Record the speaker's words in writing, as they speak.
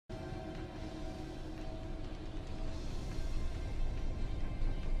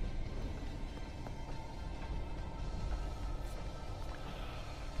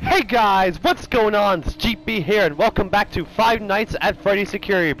Hey guys, what's going on? It's GP here, and welcome back to Five Nights at Freddy's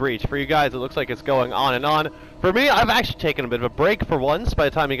Security Breach. For you guys, it looks like it's going on and on. For me, I've actually taken a bit of a break for once by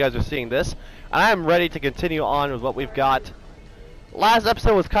the time you guys are seeing this, and I am ready to continue on with what we've got. Last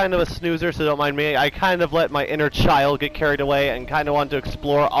episode was kind of a snoozer, so don't mind me. I kind of let my inner child get carried away and kind of wanted to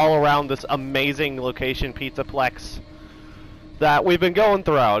explore all around this amazing location, Pizzaplex, that we've been going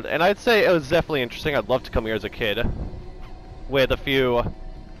throughout. And I'd say it was definitely interesting. I'd love to come here as a kid, with a few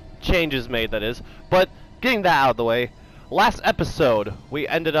changes made, that is. But getting that out of the way, last episode we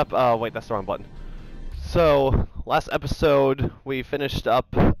ended up wait, that's the wrong button. So last episode we finished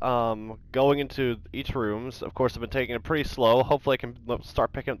up going into each rooms. Of course, I've been taking it pretty slow. Hopefully I can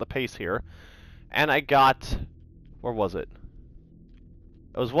start picking up the pace here. And I got, where was it?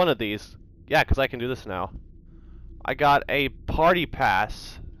 It was one of these. Yeah, because I can do this now. I got a party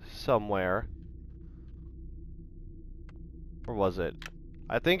pass somewhere. Where was it?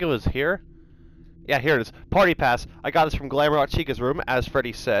 I think it was here. Yeah, here it is. Party pass. I got this from Glamour Chica's room, as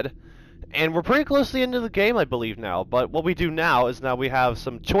Freddy said. And we're pretty close to the end of the game, I believe, now. But what we do now is now we have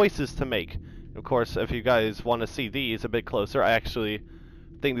some choices to make. Of course, if you guys want to see these a bit closer, I actually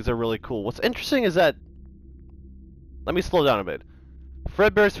think these are really cool. What's interesting is that... Let me slow down a bit.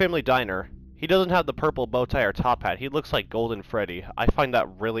 Fredbear's Family Diner. He doesn't have the purple bow tie or top hat. He looks like Golden Freddy. I find that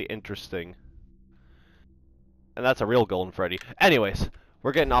really interesting. And that's a real Golden Freddy. Anyways,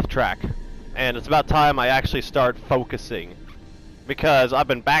 we're getting off track. And it's about time I actually start focusing. Because I've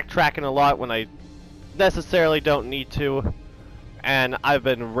been backtracking a lot when I necessarily don't need to. And I've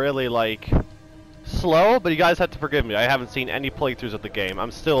been really, like, slow, but you guys have to forgive me. I haven't seen any playthroughs of the game.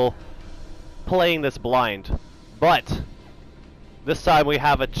 I'm still playing this blind. But this time we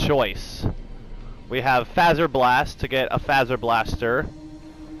have a choice. We have Phaser Blast to get a Phaser Blaster,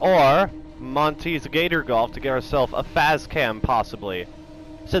 or Monty's Gator Golf to get ourselves a Phaz Cam, possibly.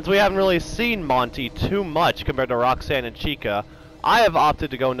 Since we haven't really seen Monty too much compared to Roxanne and Chica, I have opted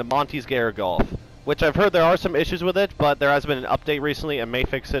to go into Monty's Gator Golf, which I've heard there are some issues with it, but there has been an update recently and may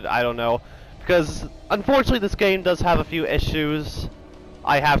fix it, I don't know. Because, unfortunately, this game does have a few issues,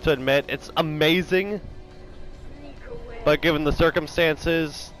 I have to admit. It's amazing, but given the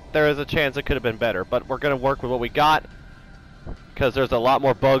circumstances, there is a chance it could have been better. But we're going to work with what we got, because there's a lot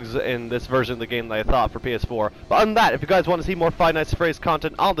more bugs in this version of the game than I thought for PS4. But other than that, if you guys want to see more Five Nights at Freddy's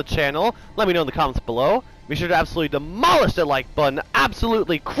content on the channel, let me know in the comments below. Be sure to absolutely demolish the like button,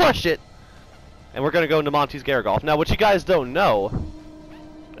 absolutely crush it! And we're going to go into Monty's Gator Golf. Now, what you guys don't know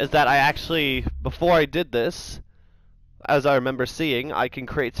is that I actually, before I did this, as I remember seeing, I can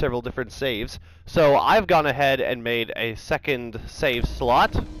create several different saves. So I've gone ahead and made a second save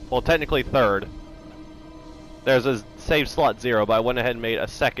slot. Well, technically third. There's a save slot 0, but I went ahead and made a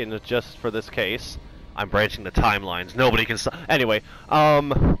second just for this case. I'm branching the timelines. Nobody can stop. Anyway,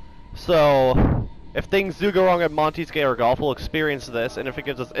 so if things do go wrong at Monty's Gator Golf, we'll experience this, and if it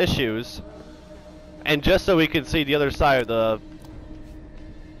gives us issues, and just so we can see the other side of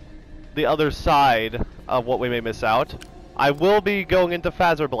the other side of what we may miss out, I will be going into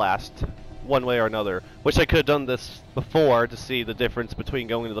Phaser Blast one way or another, which I could have done this before to see the difference between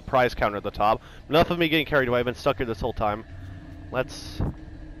going to the prize counter at the top. Enough of me getting carried away. I've been stuck here this whole time. Let's...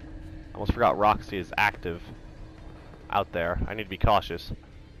 I almost forgot Roxy is active out there. I need to be cautious.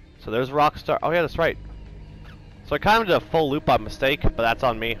 So there's Rockstar. Oh yeah, that's right. So I kind of did a full loop by mistake, but that's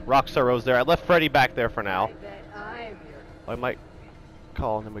on me. Rockstar Rose there. I left Freddy back there for now. I might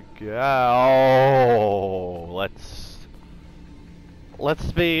call him again. Oh, let's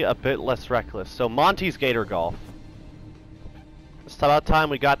be a bit less reckless. So Monty's Gator Golf. It's about time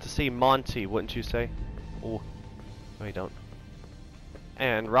we got to see Monty, wouldn't you say? Oh, no you don't.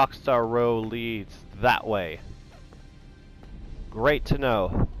 And Rockstar Row leads that way. Great to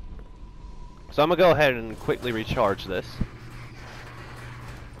know. So I'm gonna go ahead and quickly recharge this.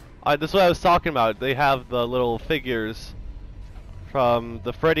 This is what I was talking about. They have the little figures from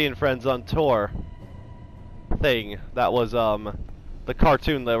the Freddy and Friends on Tour thing. That was the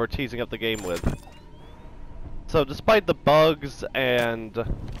cartoon that we're teasing up the game with. So despite the bugs and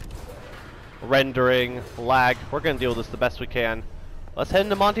rendering, lag, we're gonna deal with this the best we can. Let's head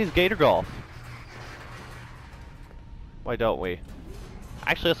into Monty's Gator Golf. Why don't we?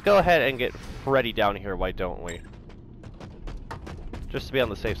 Actually, let's go ahead and get Freddy down here, why don't we? Just to be on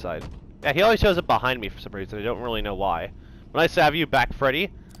the safe side. Yeah, he always shows up behind me for some reason. I don't really know why. Nice to have you back,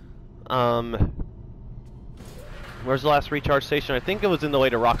 Freddy. Where's the last recharge station? I think it was in the way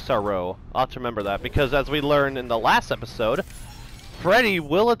to Rockstar Row. I'll have to remember that, because as we learned in the last episode, Freddy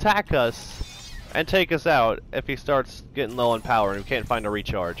will attack us and take us out if he starts getting low on power and we can't find a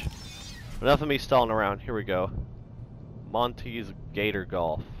recharge. Enough of me stalling around. Here we go. Monty's Gator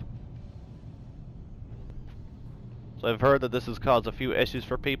Golf. So I've heard that this has caused a few issues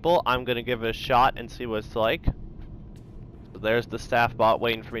for people. I'm gonna give it a shot and see what it's like. So there's the staff bot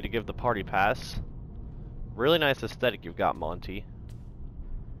waiting for me to give the party pass. Really nice aesthetic you've got, Monty.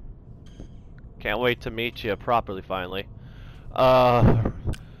 Can't wait to meet you properly finally. That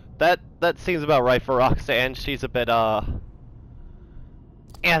seems about right for Roxanne. She's a bit yeah,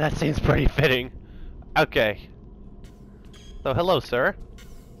 that seems pretty fitting. Okay. So hello, sir.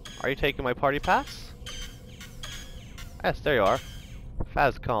 Are you taking my party pass? Yes, there you are.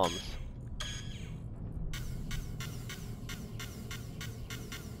 Faz comms.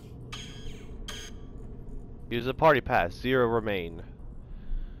 Use the party pass. 0 remain.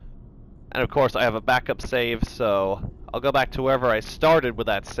 And of course, I have a backup save, so I'll go back to wherever I started with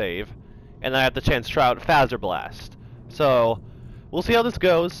that save, and I have the chance to try out Phaser Blast. So we'll see how this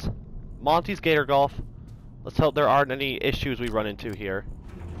goes. Monty's Gator Golf. Let's hope there aren't any issues we run into here,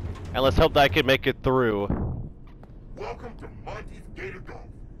 and let's hope that I can make it through. Welcome to Monty's Gator Golf,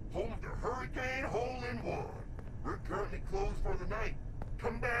 home of the Hurricane Hole-in-One. We're currently closed for the night.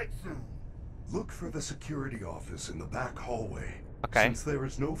 Come back soon. Look for the security office in the back hallway. Okay. Since there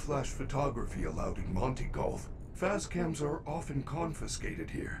is no flash photography allowed in Monty Golf, Fazcams are often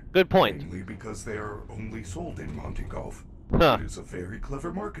confiscated here. Good point. Mainly because they are only sold in Monty Golf. Huh. It is a very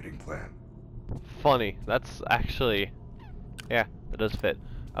clever marketing plan. Funny. That's actually... yeah, it does fit.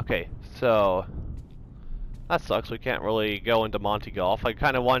 Okay, so... that sucks. We can't really go into Monty Golf. I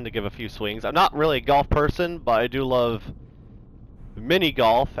kind of wanted to give a few swings. I'm not really a golf person, but I do love mini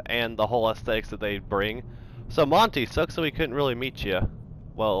golf and the whole aesthetics that they bring. So Monty, sucks that we couldn't really meet you.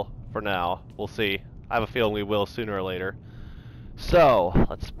 Well, for now. We'll see. I have a feeling we will sooner or later. So,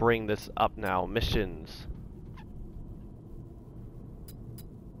 let's bring this up now. Missions.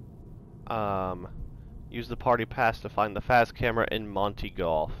 Use the party pass to find the fast camera in Monty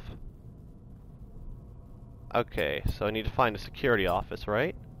Golf. Okay, so I need to find a security office,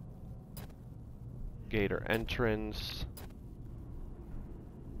 right? Gator entrance.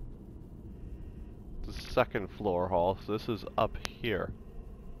 The second floor hall, so this is up here.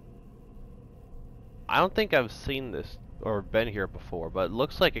 I don't think I've seen this or been here before, but it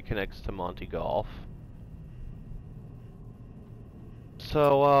looks like it connects to Monty Golf.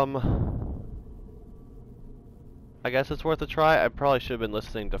 So, I guess it's worth a try. I probably should have been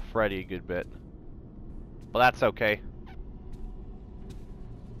listening to Freddy a good bit. Well, that's okay.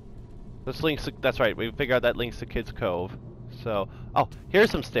 This links to, that's right, we figured out that links to Kids Cove. So, oh,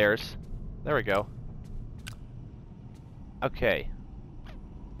 here's some stairs. There we go. Okay.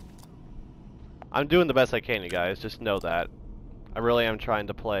 I'm doing the best I can, you guys. Just know that. I really am trying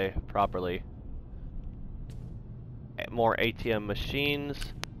to play properly. More ATM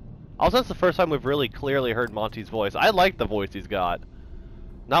machines. Also, that's the first time we've really clearly heard Monty's voice. I like the voice he's got.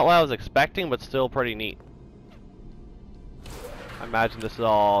 Not what I was expecting, but still pretty neat. I imagine this is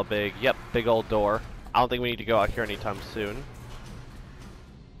all big. Yep, big old door. I don't think we need to go out here anytime soon.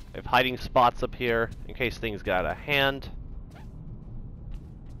 We have hiding spots up here in case things get out of hand.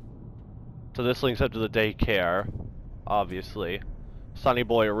 So this links up to the daycare, obviously. Sonny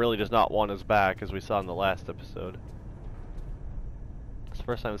Boy really does not want us back, as we saw in the last episode. It's the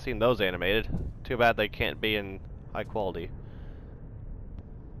first time I've seen those animated. Too bad they can't be in high quality.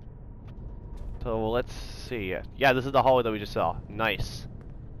 So let's see. Yeah, this is the hallway that we just saw. Nice.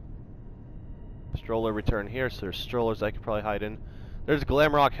 Stroller return here, so there's strollers I could probably hide in. There's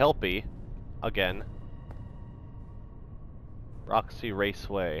Glamrock Helpy. Again. Roxy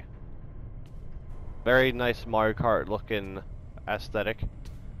Raceway. Very nice Mario Kart looking aesthetic.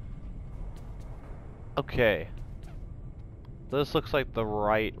 Okay. This looks like the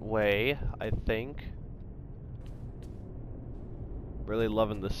right way, I think. Really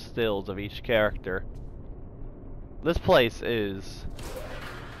loving the stills of each character. This place is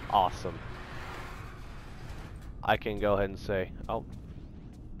awesome. I can go ahead and say, oh,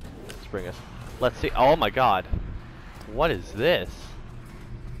 let's bring us. Let's see. Oh my God, what is this?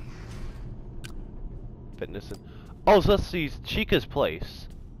 Fitness and oh, so let's see Chica's place.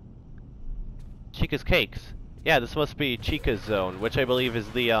 Chica's Cakes. Yeah, this must be Chica's zone, which I believe is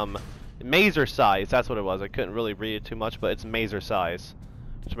the Mazer size. That's what it was. I couldn't really read it too much, but it's Mazer size,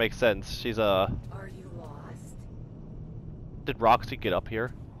 which makes sense. She's a. Are you lost? Did Roxy get up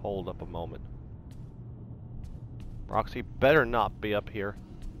here? Hold up a moment. Roxy better not be up here.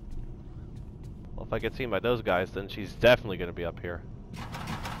 Well, if I get seen by those guys, then she's definitely gonna be up here.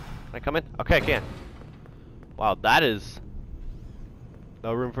 Can I come in? Okay, I can. Wow, that is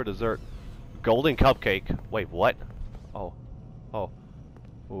no room for dessert. Golden cupcake. Wait, what? Oh. Oh.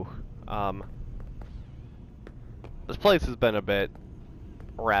 Ooh. This place has been a bit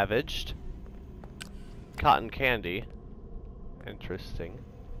ravaged. cotton candy. Interesting.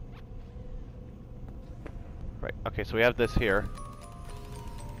 Right, okay, so we have this here.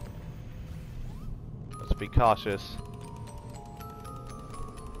 Let's be cautious.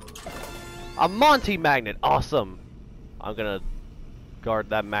 A Monty magnet! Awesome! I'm gonna guard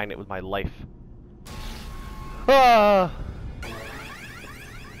that magnet with my life. Ah!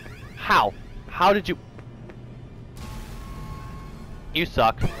 How? How did you... You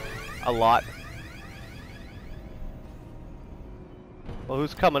suck. A lot. Well,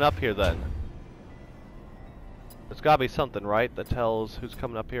 who's coming up here then? There's gotta be something, right, that tells who's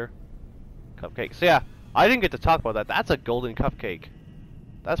coming up here? Cupcake. So yeah, I didn't get to talk about that. That's a golden cupcake.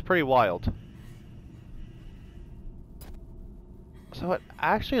 That's pretty wild. So it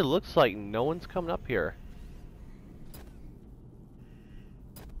actually looks like no one's coming up here.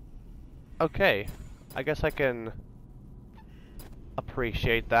 Okay. I guess I can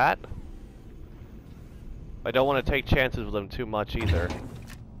appreciate that. I don't want to take chances with them too much either.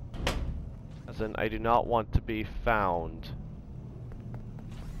 As in, I do not want to be found.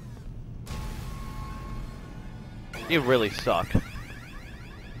 You really suck.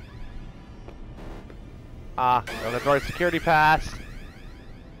 Ah, don't have the right security pass.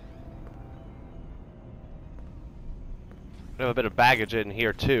 We have a bit of baggage in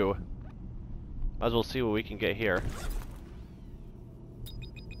here too. Might as well see what we can get here.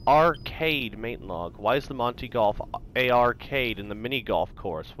 Arcade main log. Why is the Monty Golf a arcade in the mini golf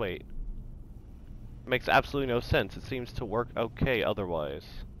course? Wait. Makes absolutely no sense. It seems to work okay otherwise.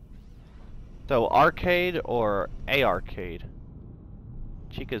 So, arcade or a arcade?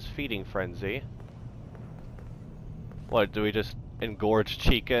 Chica's feeding frenzy. What, do we just engorge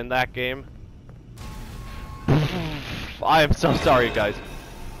Chica in that game? I am so sorry, guys.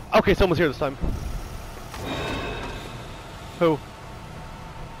 Okay, someone's here this time. Who?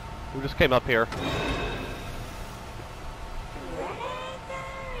 Who just came up here?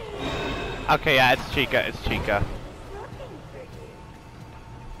 Okay, yeah, it's Chica, it's Chica.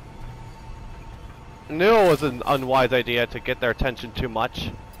 Knew it was an unwise idea to get their attention too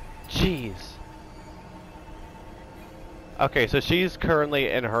much. Jeez. Okay, so she's currently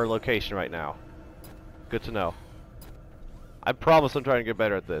in her location right now. Good to know. I promise I'm trying to get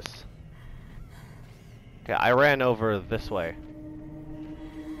better at this. Okay, I ran over this way.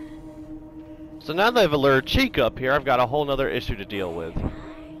 So now that I've alerted Chica up here, I've got a whole nother issue to deal with.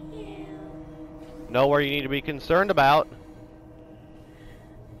 Know where you need to be concerned about.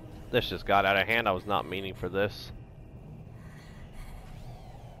 This just got out of hand. I was not meaning for this.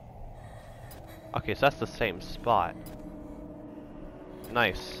 Okay, so that's the same spot.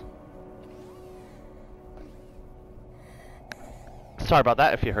 Nice. Sorry about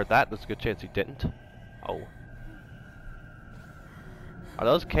that if you heard that. There's a good chance you didn't. Oh. Are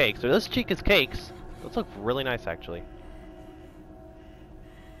those cakes? Are those Chica's cakes? Those look really nice, actually.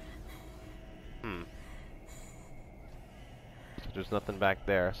 There's nothing back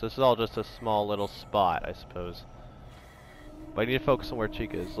there. So this is all just a small little spot, I suppose. But I need to focus on where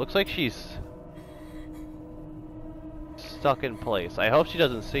Chica is. Looks like she's stuck in place. I hope she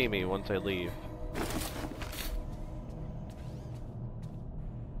doesn't see me once I leave.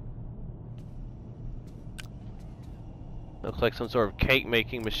 Looks like some sort of cake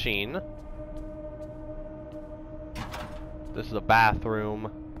making machine. This is a bathroom.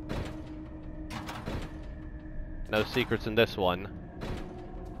 No secrets in this one.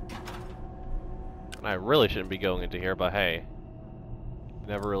 And I really shouldn't be going into here, but hey. You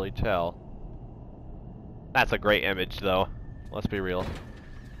never really tell. That's a great image, though. Let's be real.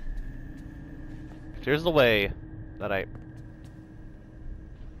 Here's the way that I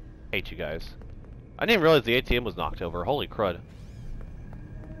hate you guys. I didn't realize the ATM was knocked over. Holy crud.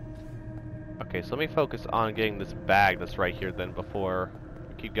 Okay, so let me focus on getting this bag that's right here then before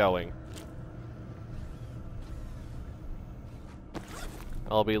we keep going.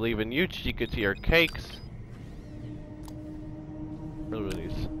 I'll be leaving you, Chica, to your cakes. What are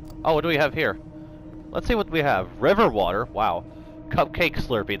these? Oh, what do we have here? Let's see what we have. River water. Wow. Cupcake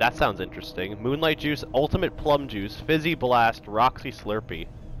Slurpee. That sounds interesting. Moonlight Juice, Ultimate Plum Juice, Fizzy Blast, Roxy Slurpee.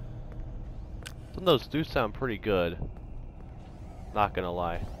 Some of those do sound pretty good. Not gonna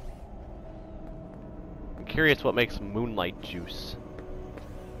lie. I'm curious what makes Moonlight Juice.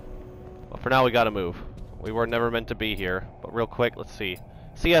 Well, for now we gotta move. We were never meant to be here. But real quick, let's see.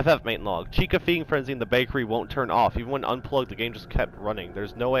 CFF main log. Chica feeding frenzy in the bakery won't turn off. Even when unplugged, the game just kept running.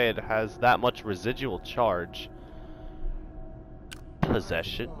 There's no way it has that much residual charge.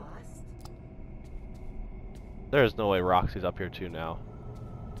 Possession? There's no way Roxy's up here too now.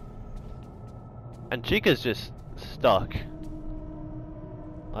 And Chica's just stuck.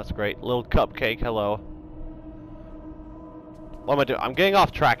 That's great. Little cupcake, hello. What am I doing? I'm getting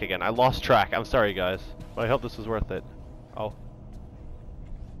off track again. I lost track. I'm sorry, guys. But I hope this was worth it. Oh.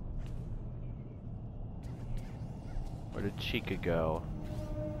 Where did Chica go?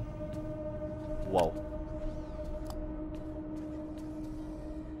 Whoa.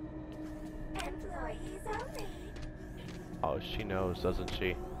 Employees only. Oh, she knows, doesn't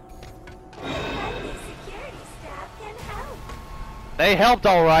she? Only security staff can help. They helped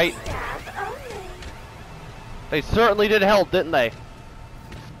all right. Staff only. They certainly did help, didn't they?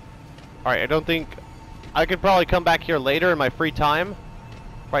 Alright, I don't think... I could probably come back here later in my free time.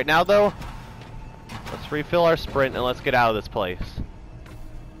 Right now, though, let's refill our sprint and let's get out of this place.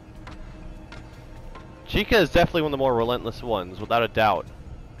 Chica is definitely one of the more relentless ones, without a doubt.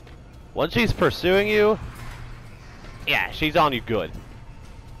 Once she's pursuing you, yeah, she's on you good.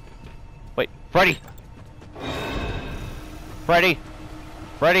 Wait, Freddy! Freddy!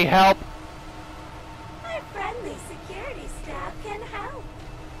 Freddy, help! Our friendly security staff can help.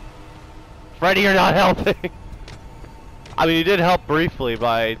 Freddy, you're not helping! I mean, you did help briefly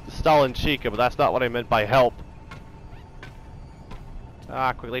by stalling Chica, but that's not what I meant by help.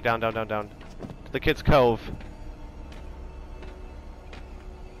 Ah, quickly, down, down, down, down. To the Kid's Cove.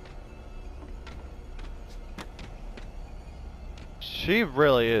 She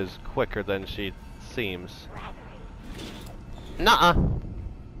really is quicker than she seems. Nuh-uh.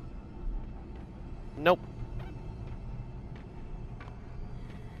 Nope.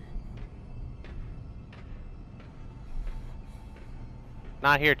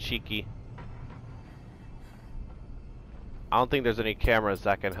 Not here, cheeky. I don't think there's any cameras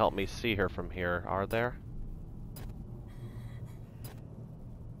that can help me see her from here, are there?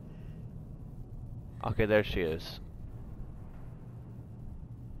 Okay, there she is.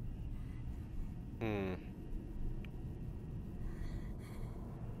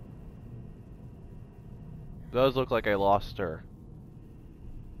 Does look like I lost her.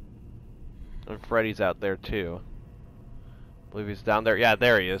 And Freddy's out there too. I believe he's down there. Yeah,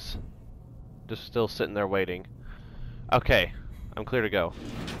 there he is. Just still sitting there waiting. Okay, I'm clear to go.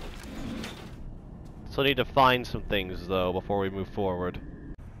 Still need to find some things though before we move forward.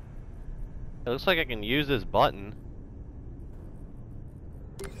 It looks like I can use this button.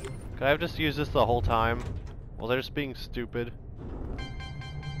 Could I have just used this the whole time? Was I just being stupid?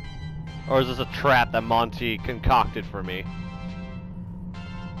 Or is this a trap that Monty concocted for me?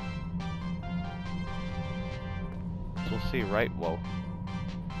 So we'll see, right? Whoa.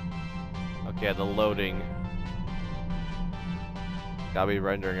 Okay, the loading. Gotta be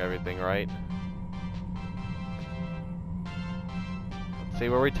rendering everything, right? Let's see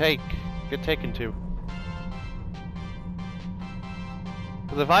where we get taken to.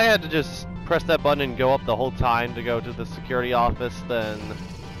 Because if I had to just press that button and go up the whole time to go to the security office, then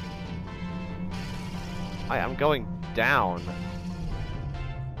I'm going down.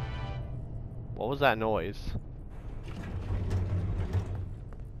 What was that noise?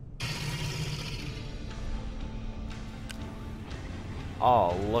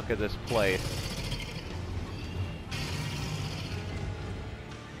 Oh, look at this place.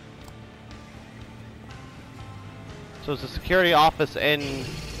 So is the security office in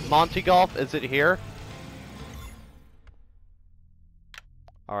Monty Golf? Is it here?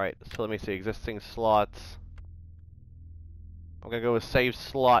 Alright, so let me see. Existing slots. I'm gonna go with save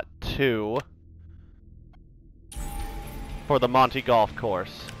slot 2 for the Monty Golf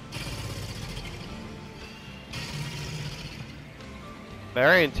course.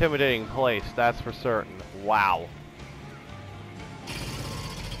 Very intimidating place, that's for certain. Wow.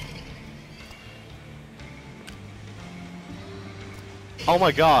 Oh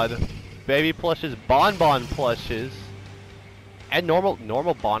my god. Baby plushes, bonbon plushes, and normal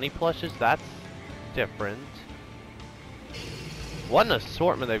Bonnie plushes? That's different. What an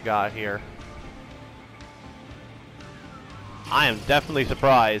assortment they've got here. I am definitely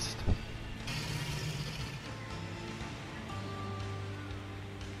surprised.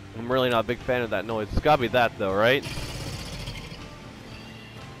 I'm really not a big fan of that noise. It's gotta be that though, right?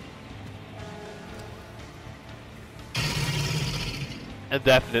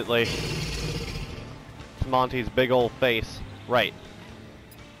 Definitely. It's Monty's big old face. Right.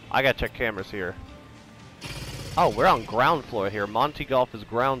 I gotta check cameras here. Oh, we're on ground floor here. Monty Golf is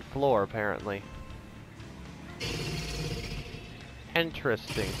ground floor, apparently.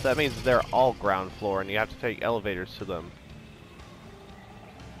 Interesting. So that means they're all ground floor and you have to take elevators to them.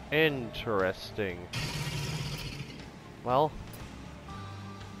 Interesting. Well,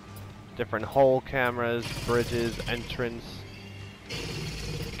 different hole cameras, bridges, entrance.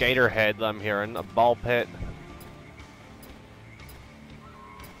 Gator head, I'm hearing. A ball pit.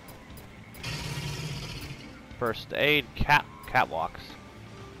 First aid, catwalks.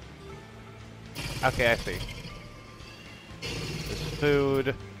 Okay, I see. There's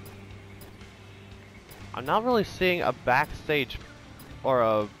food. I'm not really seeing a backstage or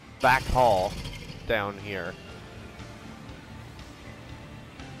a back hall down here.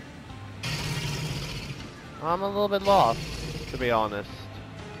 I'm a little bit lost, to be honest.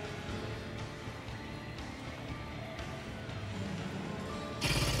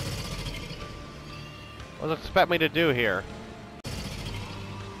 What does it expect me to do here?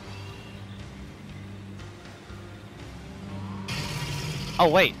 Oh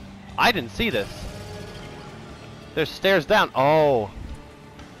wait, I didn't see this. There's stairs down. Oh.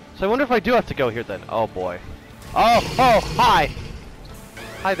 So I wonder if I do have to go here then. Oh boy. Oh, hi.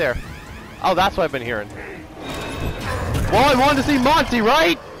 Hi there. Oh, that's what I've been hearing. Well, I wanted to see Monty,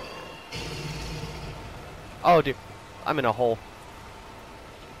 right? Oh, dear. I'm in a hole.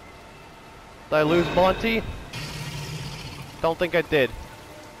 Did I lose Monty? Don't think I did.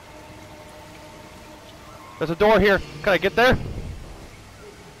 There's a door here. Can I get there?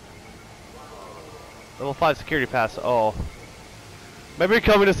 Level 5 security pass. Oh. Maybe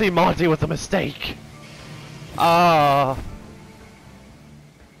coming to see Monty was a mistake. Okay,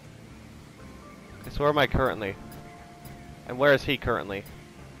 so where am I currently? And where is he currently?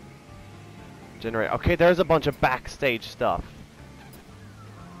 Generate. Okay, there's a bunch of backstage stuff.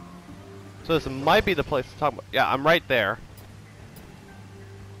 So this might be the place to talk about. Yeah, I'm right there.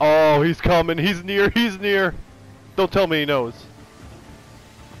 Oh, he's coming. He's near. He's near. Don't tell me he knows.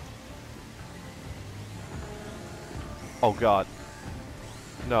 Oh God.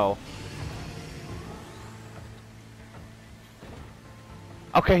 No.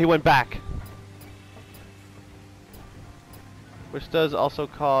 Okay, he went back. Which does also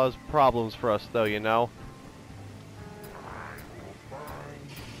cause problems for us though, you know?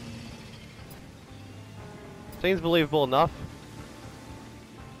 Seems believable enough.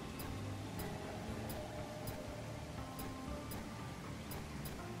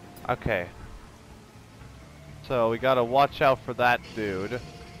 Okay. So we gotta watch out for that dude.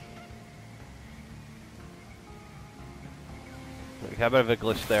 We have a bit of a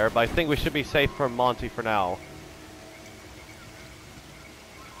glitch there, but I think we should be safe from Monty for now.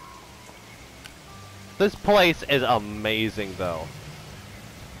 This place is amazing though.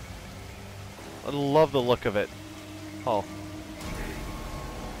 I love the look of it. Oh.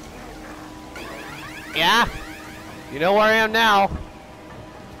 Yeah? You know where I am now.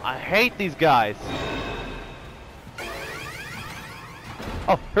 I hate these guys.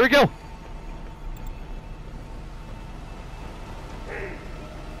 Oh, here we go.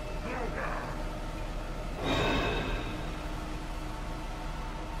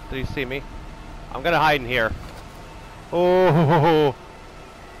 Did he see me? I'm gonna hide in here. Oh,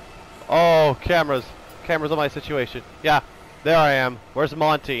 oh, cameras. Cameras on my situation. Yeah, there I am. Where's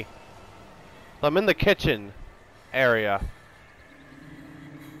Monty? So I'm in the kitchen area.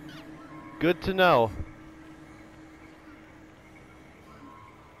 Good to know.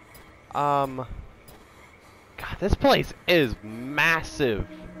 God, this place is massive.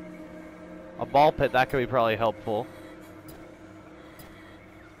 A ball pit, that could be probably helpful.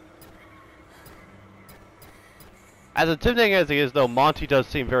 As intimidating as he is, though, Monty does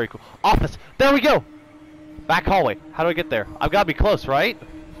seem very cool. Office! There we go! Back hallway. How do I get there? I've got to be close, right?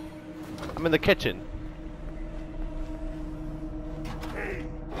 I'm in the kitchen.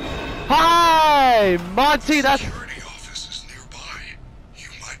 Hi! Monty, that's... Security office is nearby. You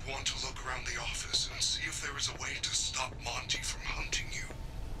might want to look around the office and see if there is a way to stop Monty from hunting you.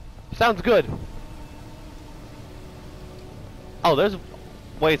 Sounds good. Oh, there's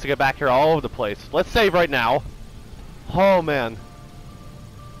ways to get back here all over the place. Let's save right now. Oh, man.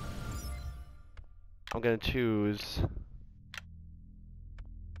 I'm gonna choose...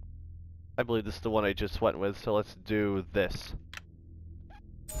 I believe this is the one I just went with, so let's do this.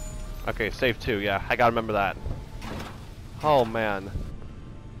 Okay, save 2, yeah, I gotta remember that. Oh, man.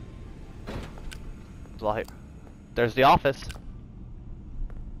 There's the office.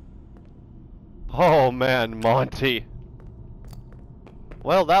 Oh, man, Monty.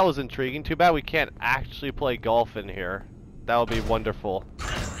 Well, that was intriguing. Too bad we can't actually play golf in here. That would be wonderful.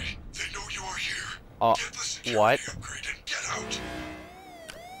 Gregory, they know you are here. Get the security What? upgrade and get out.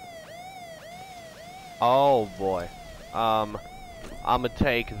 Oh boy. I'ma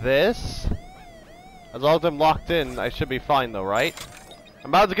take this. As long as I'm locked in, I should be fine though, right? I'm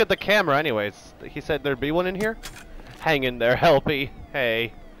about to get the camera anyways. He said there'd be one in here? Hang in there, Helpy.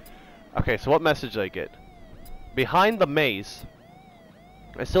 Hey. Okay, so what message did I get? Behind the maze.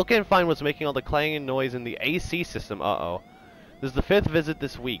 I still can't find what's making all the clanging noise in the AC system. Uh-oh. This is the 5th visit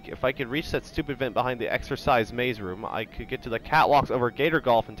this week. If I could reach that stupid vent behind the exercise maze room, I could get to the catwalks over Gator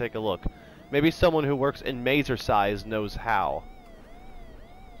Golf and take a look. Maybe someone who works in Mazercise knows how.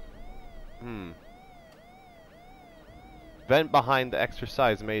 Vent behind the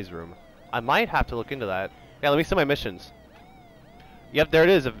exercise maze room. I might have to look into that. Yeah, let me see my missions. Yep, there it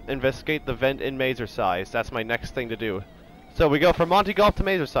is. Investigate the vent in Mazercise. That's my next thing to do. So we go from Monty Golf to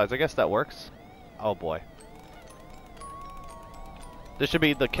Mazercise. I guess that works. Oh boy. This should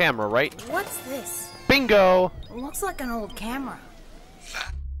be the camera, right? What's this? Bingo! Looks like an old camera.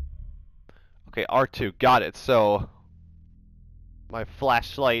 Okay, R2. Got it. So my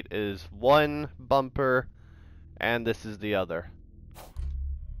flashlight is one bumper, and this is the other.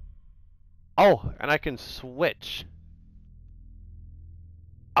 Oh, and I can switch.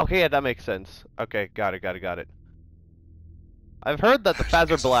 Okay, yeah, that makes sense. Okay, got it. I've heard that the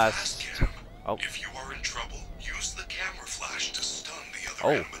phaser blast. Oh. If you are in trouble, use the camera flash to stun the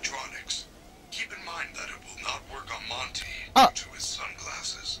other animatronics. Keep in mind that it will not work on Monty due to his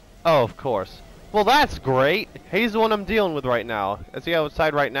sunglasses. Oh, of course. Well, that's great. He's the one I'm dealing with right now. Is he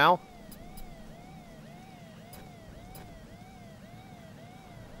outside right now?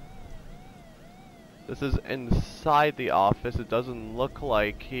 This is inside the office. It doesn't look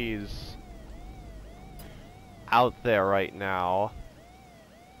like he's out there right now.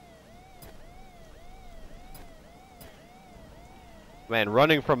 Man,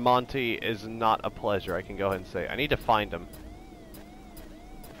 running from Monty is not a pleasure, I can go ahead and say. I need to find him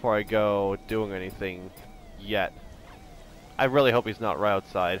before I go doing anything yet. I really hope he's not right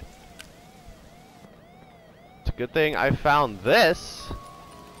outside. It's a good thing I found this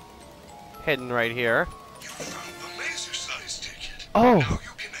hidden right here. You found the Mazercise ticket. Oh! Now you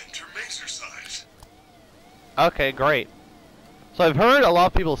can enter Mazercise. Okay, great. So I've heard a lot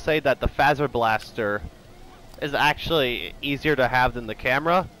of people say that the phaser blaster is actually easier to have than the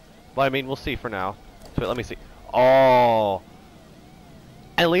camera, but I mean, we'll see for now. So let me see. Oh!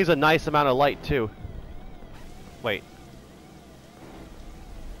 And it leaves a nice amount of light too. Wait.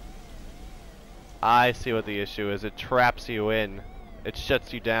 I see what the issue is. It traps you in. It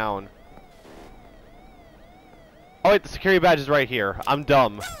shuts you down. Oh wait, the security badge is right here. I'm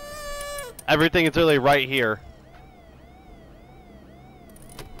dumb. Everything is really right here.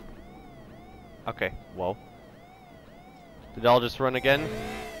 Okay, whoa. Did it all just run again?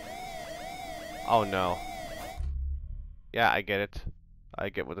 Oh no. Yeah, I get it. I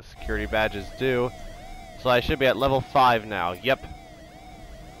get what the security badges do. So I should be at level 5 now. Yep.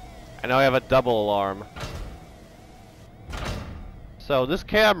 And now I have a double alarm. So this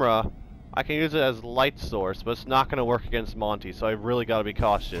camera, I can use it as light source, but it's not going to work against Monty, so I really got to be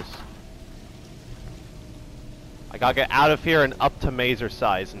cautious. I gotta get out of here and up to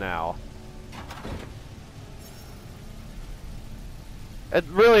Mazercise now. It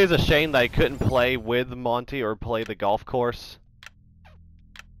really is a shame that I couldn't play with Monty or play the golf course.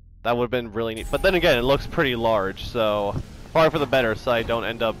 That would have been really neat. But then again, it looks pretty large, so probably for the better, so I don't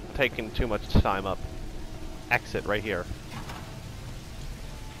end up taking too much time up. Exit right here.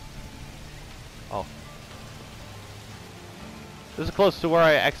 Oh. This is close to where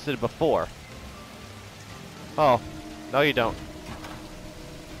I exited before. Oh. No, you don't.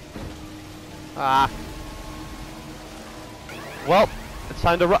 Ah. Well, it's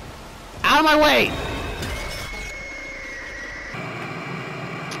time to run. Out of my way!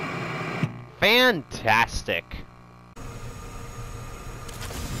 Fantastic.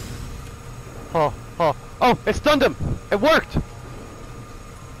 Oh, it stunned him! It worked!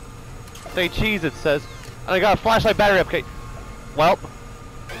 Say cheese, it says. And I got a flashlight battery up. Okay. Well,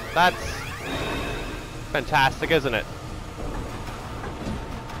 that's fantastic, isn't it?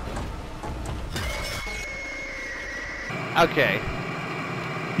 Okay.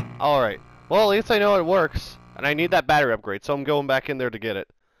 Alright. Well, at least I know it works. And I need that battery upgrade, so I'm going back in there to get it.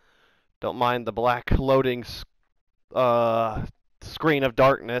 Don't mind the black loading screen of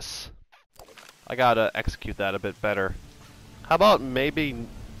darkness. I gotta execute that a bit better. How about maybe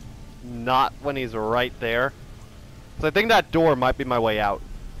not when he's right there? Because I think that door might be my way out.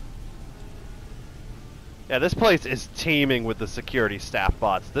 Yeah, this place is teeming with the security staff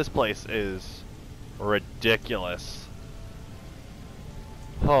bots. This place is ridiculous.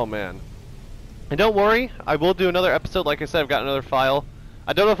 Oh man. And don't worry, I will do another episode. Like I said, I've got another file.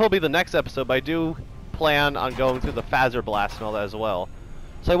 I don't know if it'll be the next episode, but I do plan on going through the phaser blast and all that as well.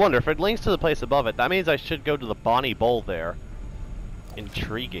 So I wonder, if it links to the place above it, that means I should go to the Bonnie Bowl there.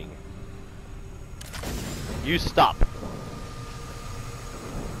 Intriguing. You stop.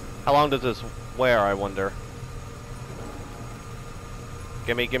 How long does this wear, I wonder?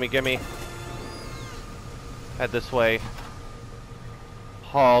 Gimme, gimme, gimme. Head this way.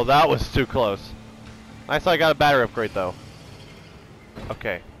 Oh, that was too close. Nice, I got a battery upgrade though.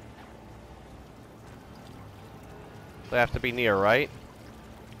 Okay. They have to be near, right?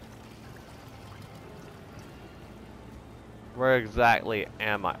 Where exactly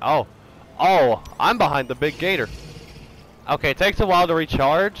am I? Oh! Oh! I'm behind the big gator. Okay, it takes a while to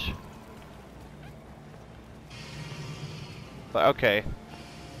recharge. But okay.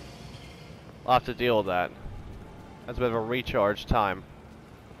 I'll have to deal with that. That's a bit of a recharge time.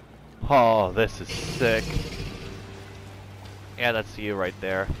 Oh, this is sick. Yeah, that's you right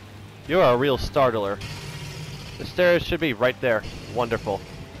there. You're a real startler. The stairs should be right there. Wonderful.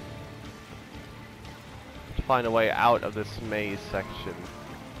 Let's find a way out of this maze section.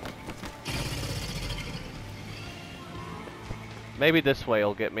 Maybe this way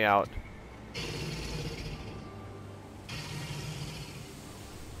will get me out.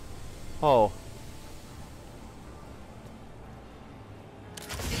 Oh.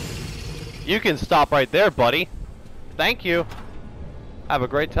 You can stop right there, buddy. Thank you. Have a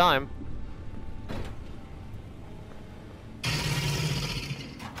great time.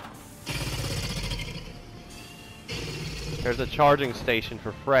 There's a charging station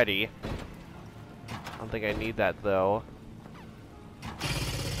for Freddy. I don't think I need that though.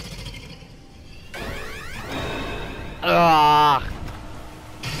 Ah!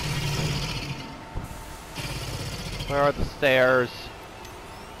 Where are the stairs?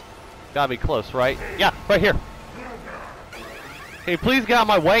 Gotta be close, right? Yeah, right here. Can you please get out of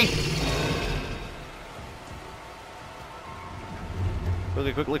my way?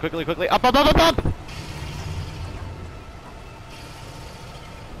 Quickly, quickly, quickly, quickly. Up, up, up, up, up!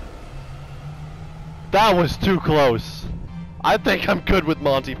 That was too close. I think I'm good with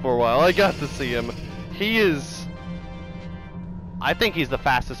Monty for a while. I got to see him. He is... I think he's the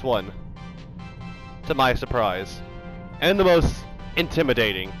fastest one. To my surprise. And the most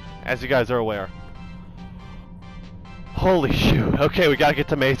intimidating, as you guys are aware. Holy shoot. Okay, we gotta get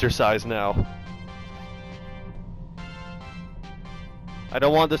to Mazer size now. I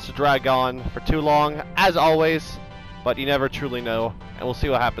don't want this to drag on for too long, as always, but you never truly know, and we'll see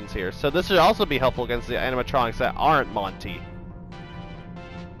what happens here. So this should also be helpful against the animatronics that aren't Monty.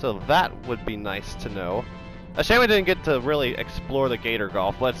 So that would be nice to know. A shame I didn't get to really explore the Gator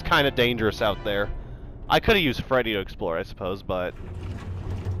Golf, but it's kind of dangerous out there. I could have used Freddy to explore, I suppose, but...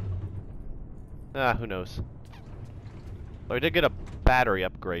 who knows. But I did get a battery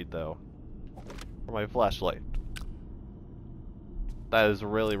upgrade, though. For my flashlight. That is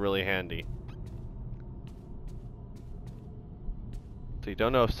really, really handy. So you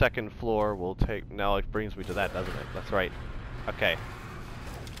don't know if second floor will take... Now it brings me to that, doesn't it? That's right. Okay.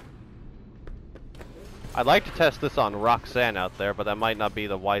 I'd like to test this on Roxanne out there, but that might not be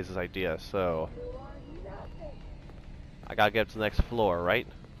the wisest idea, so... I gotta get to the next floor, right?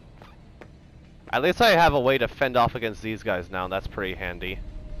 At least I have a way to fend off against these guys now, and that's pretty handy.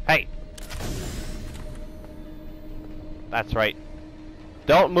 Hey! That's right.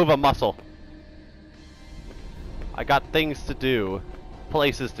 Don't move a muscle. I got things to do.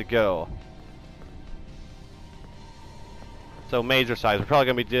 Places to go. So Mazer size, we're probably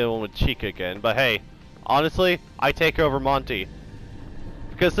gonna be dealing with Chica again, but hey, honestly, I take over Monty.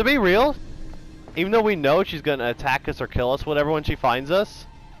 Because to be real, even though we know she's gonna attack us or kill us, whatever, when she finds us,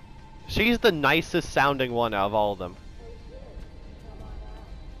 she's the nicest sounding one out of all of them.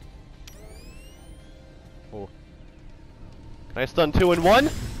 Oh. Can I stun 2 in 1?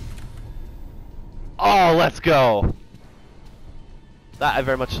 Oh, let's go! That I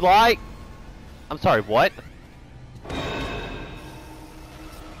very much like. I'm sorry, what?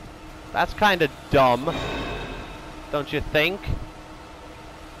 That's kinda dumb. Don't you think?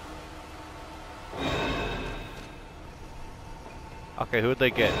 Okay, who'd they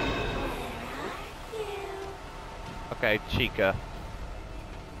get? Okay, Chica.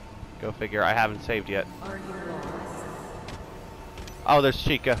 Go figure, I haven't saved yet. Oh, there's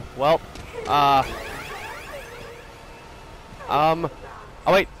Chica. Well,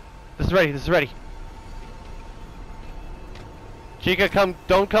 oh wait, this is ready, this is ready. Chica,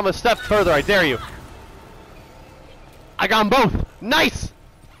 don't come a step further, I dare you. I got them both! Nice!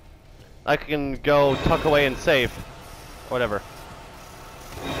 I can go tuck away and save. Whatever.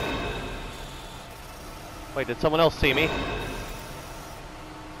 Wait, did someone else see me?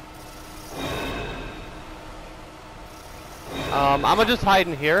 I'm gonna just hide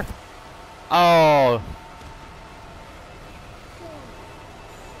in here. Oh.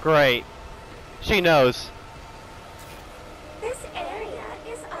 Great. She knows. This area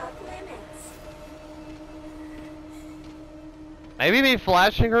is off limits. Maybe me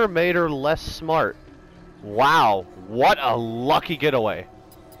flashing her made her less smart. Wow, what a lucky getaway.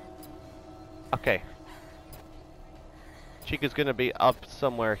 Chica's gonna be up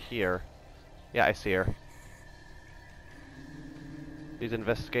somewhere here. Yeah, I see her. She's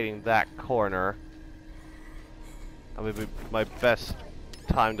investigating that corner. That would be my best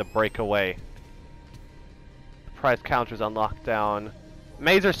time to break away. The prize counter's on lockdown.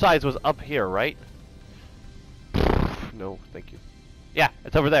 Mazer size was up here, right? No, thank you. Yeah,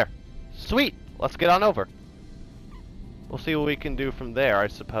 it's over there. Sweet! Let's get on over. We'll see what we can do from there, I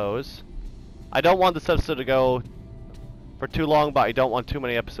suppose. I don't want this episode to go for too long, but I don't want too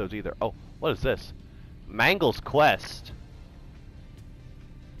many episodes either. Oh, what is this? Mangle's Quest.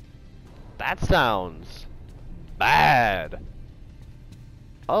 That sounds bad.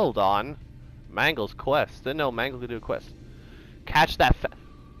 Hold on. Mangle's Quest. Didn't know Mangle could do a quest. Catch that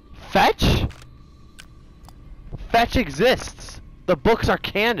Fetch? Fetch exists! The books are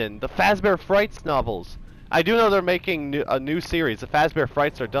canon. The Fazbear Frights novels. I do know they're making a new series. The Fazbear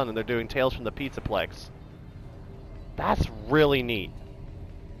Frights are done and they're doing Tales from the Pizzaplex. That's really neat.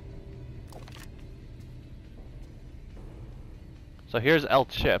 So here's El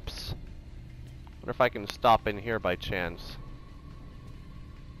Chips. Wonder if I can stop in here by chance.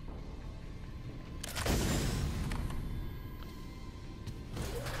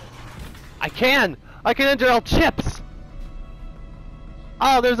 I can! I can enter El Chips!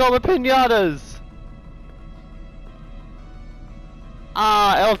 Oh, there's all the pinatas!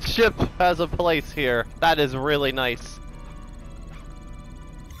 Ah, El Chip has a place here. That is really nice.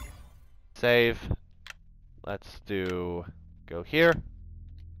 Save. Let's go here.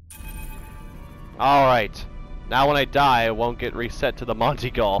 Alright. Now when I die, I won't get reset to the Monty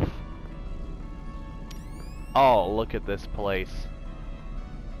Golf. Oh, look at this place.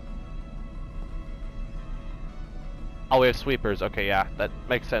 Oh, we have sweepers. Okay, yeah, that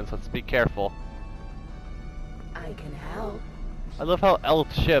makes sense. Let's be careful. I can help. I love how El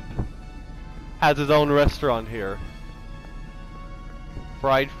Chip has his own restaurant here.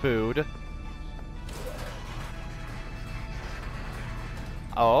 Fried food.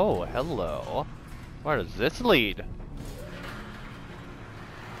 Oh, hello. Where does this lead?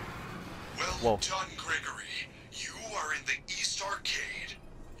 Well done, Gregory. You are in the East Arcade.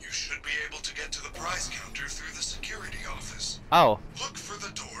 You should be able to get to the prize counter through the security office. Oh. Look for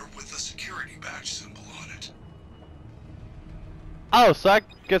the door with the security badge symbol on it. Oh, so that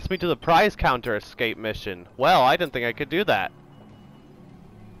gets me to the prize counter escape mission. Well, I didn't think I could do that.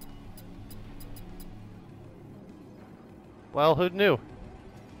 Well, who knew?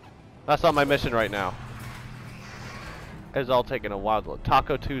 That's not my mission right now. It's all taking a while.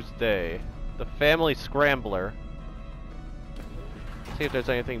 Taco Tuesday. The Family Scrambler. Let's see if there's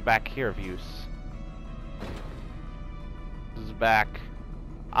anything back here of use. This is back.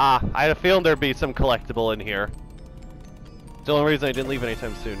 Ah, I had a feeling there'd be some collectible in here. It's the only reason I didn't leave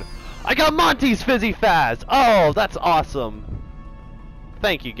anytime soon. I got Monty's Fizzy Faz! Oh, that's awesome!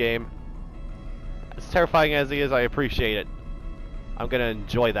 Thank you, game. As terrifying as he is, I appreciate it. I'm gonna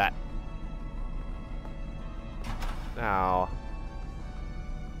enjoy that. Now,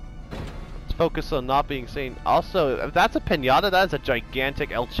 let's focus on not being seen. Also, if that's a pinata, that is a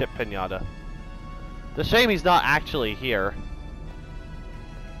gigantic El Chip pinata. The shame he's not actually here.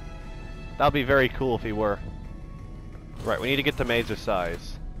 That would be very cool if he were. Right, we need to get to Mazer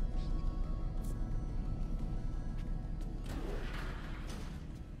size.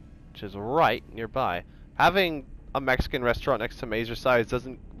 Which is right nearby. Having a Mexican restaurant next to Mazer size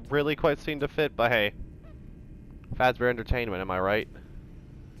doesn't really quite seem to fit, but hey. Fazbear Entertainment, am I right?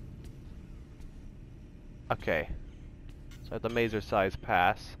 Okay. So I have the Mazer size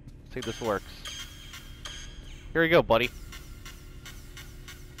pass. Let's see if this works. Here we go, buddy.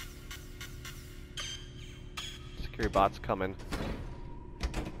 Security bot's coming.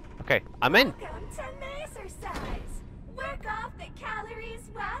 Okay, I'm in. Welcome to Mazer Size. Work off the calories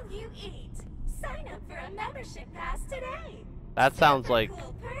while you eat. Sign up for a membership pass today. That sounds Super like...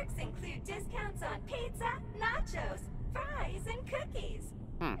 cool perks include discounts on pizza, nachos, fries, and cookies.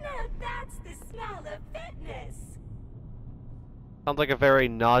 Now that's the smell of fitness. Sounds like a very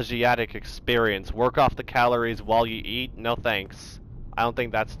nauseatic experience. Work off the calories while you eat? No thanks. I don't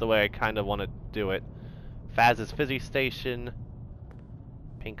think that's the way I kind of want to do it. Faz's Fizzy Station.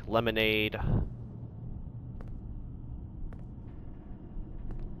 Pink Lemonade.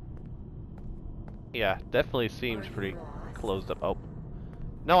 Yeah, definitely seems pretty closed up. Oh.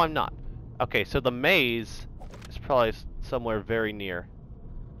 No, I'm not. Okay, so the maze is probably somewhere very near.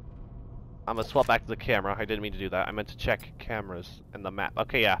 I'm gonna swap back to the camera. I didn't mean to do that. I meant to check cameras and the map.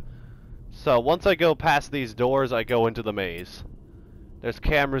 Okay, yeah. So once I go past these doors, I go into the maze. There's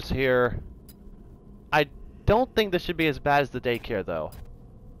cameras here. I don't think this should be as bad as the daycare, though.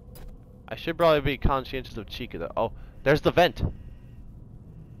 I should probably be conscientious of Chica, though. Oh, There's the vent.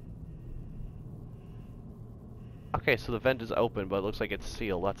 Okay, so the vent is open, but it looks like it's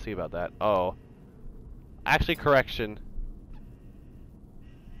sealed. Let's see about that. Oh. Actually, correction.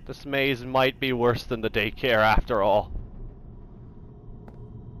 This maze might be worse than the daycare after all.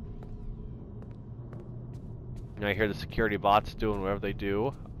 And I hear the security bots doing whatever they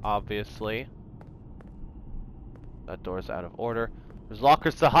do, obviously. That door's out of order. There's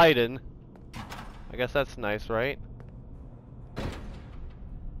lockers to hide in. I guess that's nice, right?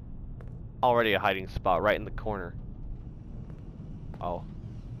 Already a hiding spot right in the corner. Oh.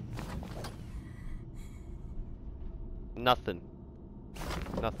 Nothing.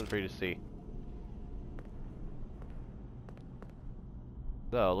 Nothing for you to see.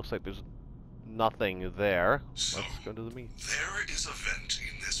 So, looks like there's nothing there. So, let's go to the meet. There is a vent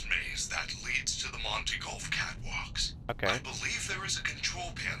in this maze that leads to the Monty Golf catwalks. Okay. I believe there is a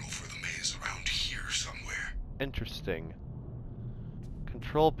control panel for the maze around here somewhere. Interesting.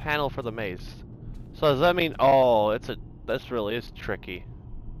 Control panel for the maze. So does that mean, oh, this really is tricky,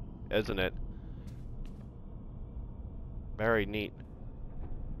 isn't it? Very neat.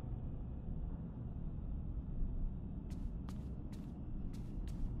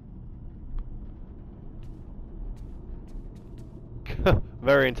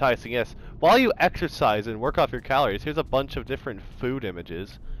 Very enticing, yes. While you exercise and work off your calories, here's a bunch of different food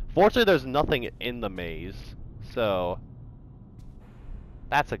images. Fortunately, there's nothing in the maze, so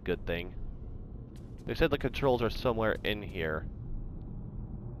that's a good thing. They said the controls are somewhere in here.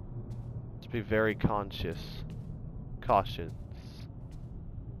 Just be very cautious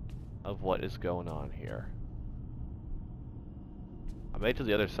of what is going on here. I made it to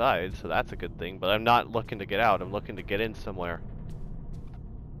the other side, so that's a good thing, but I'm not looking to get out, I'm looking to get in somewhere.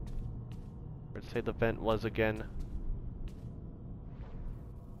 Where'd say the vent was again?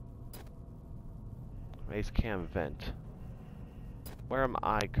 Maze cam vent. Where am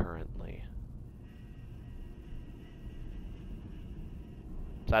I currently?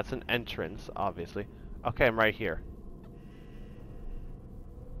 So that's an entrance, obviously. Okay, I'm right here.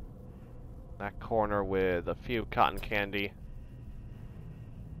 That corner with a few cotton candy.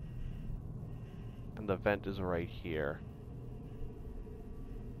 And the vent is right here.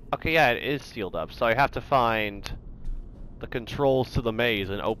 Okay, yeah, it is sealed up, so I have to find the controls to the maze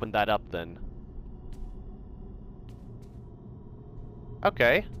and open that up then.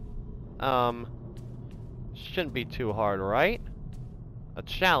 Okay. Shouldn't be too hard, right? A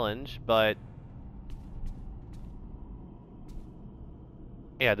challenge, but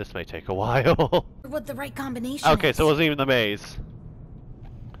yeah, this may take a while. What the right combination Okay, is. so it wasn't even the maze.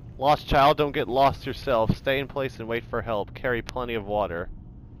 Lost child, don't get lost yourself. Stay in place and wait for help. Carry plenty of water.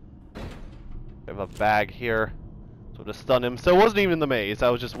 I have a bag here, so to stun him. So it wasn't even the maze. I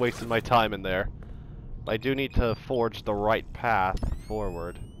was just wasting my time in there. I do need to forge the right path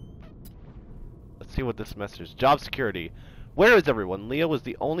forward. Let's see what this message is. Job security. Where is everyone? Leo was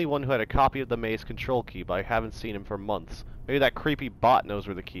the only one who had a copy of the maze control key, but I haven't seen him for months. Maybe that creepy bot knows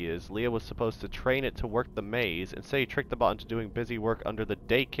where the key is. Leo was supposed to train it to work the maze, and say he tricked the bot into doing busy work under the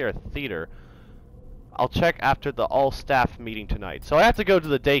daycare theater. I'll check after the all-staff meeting tonight. So I have to go to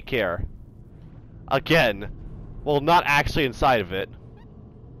the daycare. Again. Well, not actually inside of it.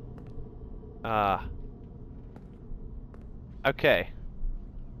 Okay.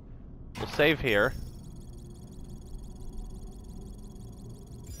 We'll save here.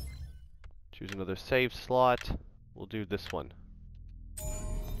 Choose another save slot. We'll do this one.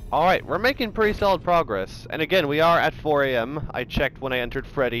 Alright, we're making pretty solid progress. And again, we are at 4 AM. I checked when I entered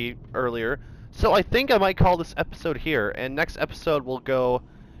Freddy earlier. So I think I might call this episode here. And next episode we'll go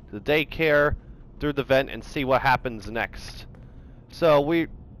to the daycare, through the vent, and see what happens next. So we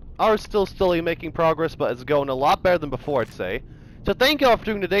are still slowly making progress, but it's going a lot better than before, I'd say. So thank you all for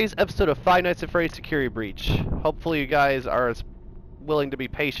doing today's episode of Five Nights at Freddy's Security Breach. Hopefully you guys are as willing to be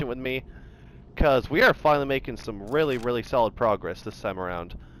patient with me, because we are finally making some really solid progress this time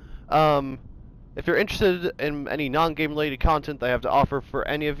around. If you're interested in any non-game related content that I have to offer for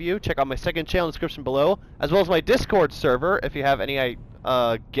any of you, check out my second channel in the description below, as well as my Discord server. If you have any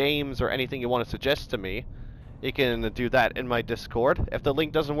games or anything you want to suggest to me, you can do that in my Discord. If the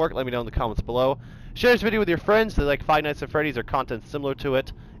link doesn't work, let me know in the comments below. Share this video with your friends that like Five Nights at Freddy's or content similar to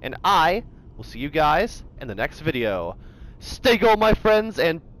it, and I will see you guys in the next video. Stay gold, my friends,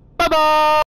 and bye-bye!